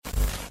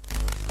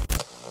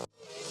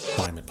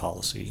climate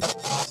policy.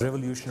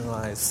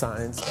 Revolutionize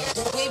science.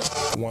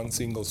 One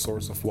single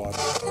source of water.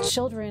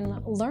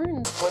 Children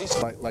learn.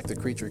 Like the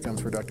creature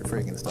comes for Dr.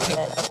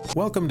 Frankenstein.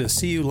 Welcome to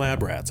CU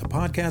Lab Rats, a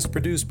podcast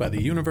produced by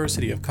the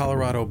University of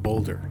Colorado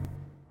Boulder.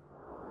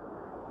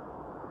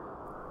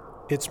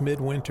 It's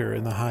midwinter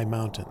in the high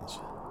mountains.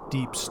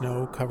 Deep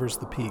snow covers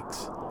the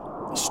peaks.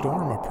 A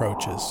storm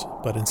approaches,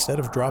 but instead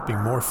of dropping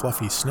more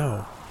fluffy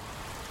snow,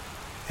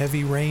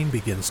 heavy rain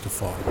begins to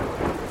fall.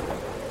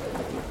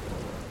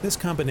 This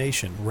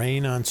combination,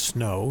 rain on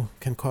snow,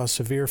 can cause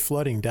severe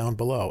flooding down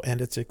below, and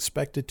it's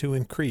expected to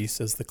increase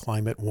as the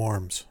climate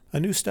warms. A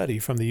new study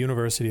from the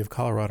University of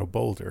Colorado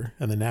Boulder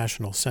and the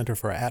National Center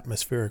for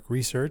Atmospheric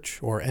Research,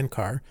 or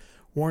NCAR,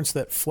 warns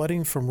that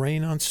flooding from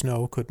rain on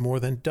snow could more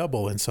than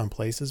double in some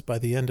places by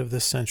the end of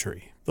this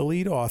century. The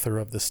lead author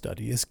of the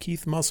study is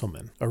Keith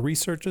Musselman, a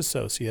research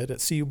associate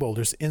at CU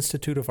Boulder's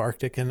Institute of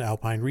Arctic and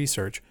Alpine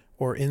Research,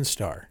 or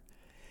INSTAR.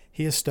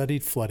 He has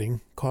studied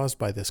flooding caused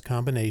by this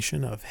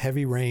combination of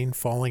heavy rain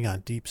falling on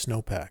deep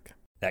snowpack.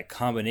 That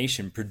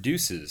combination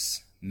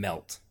produces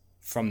melt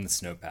from the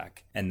snowpack,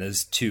 and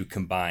those two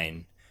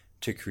combine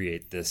to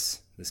create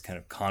this kind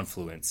of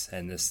confluence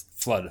and this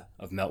flood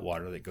of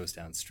meltwater that goes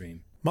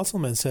downstream.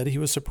 Musselman said he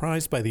was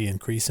surprised by the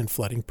increase in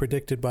flooding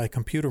predicted by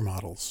computer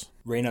models.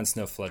 Rain on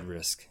snow flood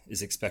risk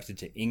is expected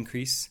to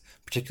increase,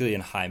 particularly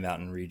in high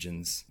mountain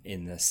regions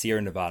in the Sierra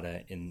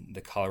Nevada, in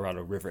the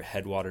Colorado River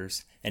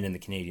headwaters, and in the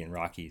Canadian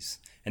Rockies.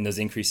 And those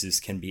increases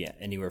can be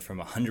anywhere from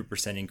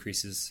 100%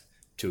 increases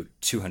to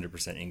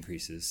 200%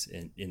 increases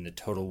in the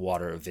total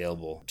water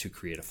available to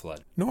create a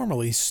flood.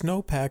 Normally,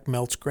 snowpack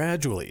melts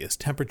gradually as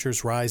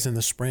temperatures rise in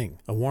the spring.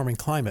 A warming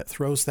climate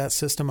throws that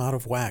system out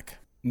of whack.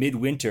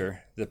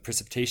 Midwinter, the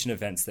precipitation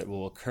events that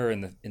will occur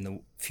in the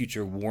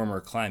future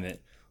warmer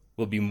climate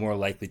will be more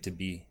likely to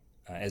be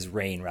as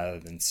rain rather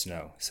than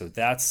snow. So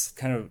that's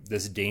kind of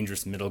this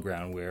dangerous middle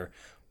ground where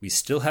we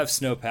still have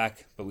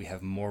snowpack, but we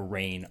have more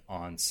rain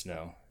on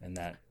snow, and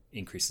that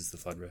increases the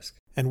flood risk.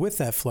 And with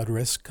that flood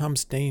risk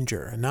comes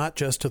danger, not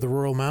just to the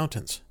rural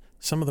mountains.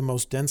 Some of the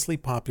most densely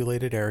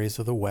populated areas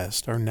of the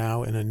West are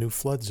now in a new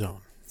flood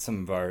zone.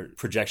 Some of our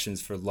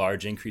projections for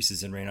large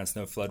increases in rain on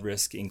snow flood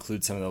risk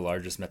include some of the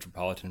largest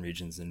metropolitan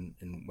regions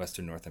in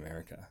Western North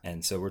America.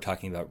 And so we're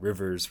talking about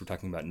rivers, we're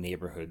talking about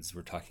neighborhoods,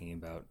 we're talking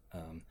about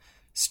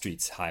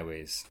streets,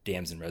 highways,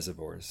 dams and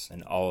reservoirs,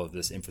 and all of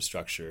this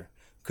infrastructure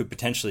could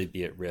potentially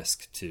be at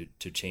risk to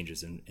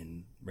changes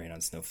in rain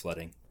on snow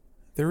flooding.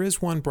 There is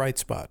one bright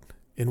spot.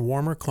 In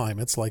warmer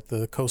climates like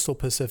the coastal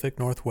Pacific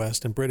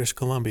Northwest and British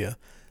Columbia,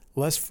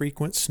 less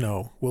frequent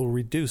snow will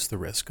reduce the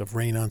risk of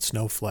rain on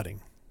snow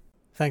flooding.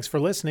 Thanks for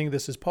listening.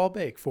 This is Paul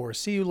Bake for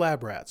CU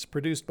Lab Rats,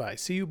 produced by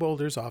CU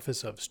Boulder's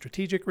Office of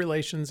Strategic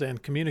Relations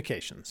and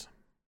Communications.